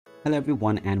Hello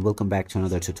everyone and welcome back to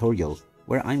another tutorial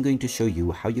where I'm going to show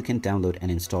you how you can download and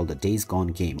install the Days Gone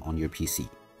game on your PC.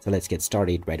 So let's get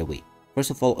started right away. First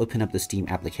of all, open up the Steam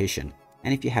application,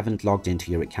 and if you haven't logged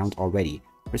into your account already,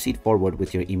 proceed forward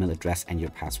with your email address and your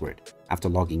password. After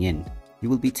logging in, you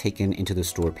will be taken into the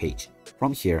store page.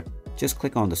 From here, just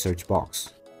click on the search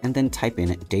box and then type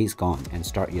in Days Gone and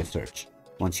start your search.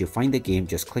 Once you find the game,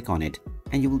 just click on it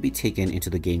and you will be taken into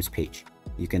the games page.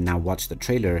 You can now watch the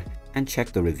trailer and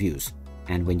check the reviews,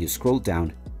 and when you scroll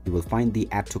down, you will find the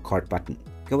Add to Cart button.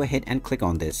 Go ahead and click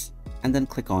on this and then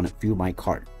click on View My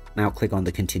Cart. Now click on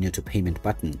the Continue to Payment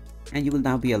button and you will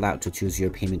now be allowed to choose your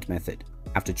payment method.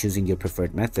 After choosing your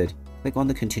preferred method, click on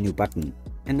the Continue button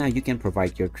and now you can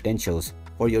provide your credentials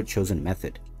for your chosen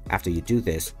method. After you do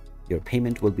this, your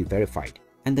payment will be verified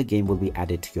and the game will be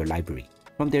added to your library.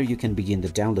 From there, you can begin the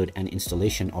download and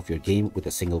installation of your game with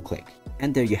a single click.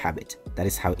 And there you have it. That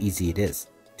is how easy it is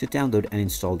to download and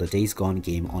install the Days Gone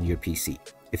game on your PC.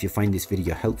 If you find this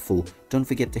video helpful, don't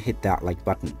forget to hit that like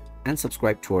button and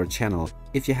subscribe to our channel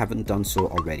if you haven't done so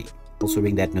already. Also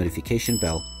ring that notification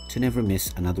bell to never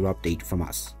miss another update from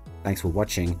us. Thanks for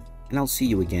watching, and I'll see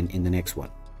you again in the next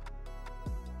one.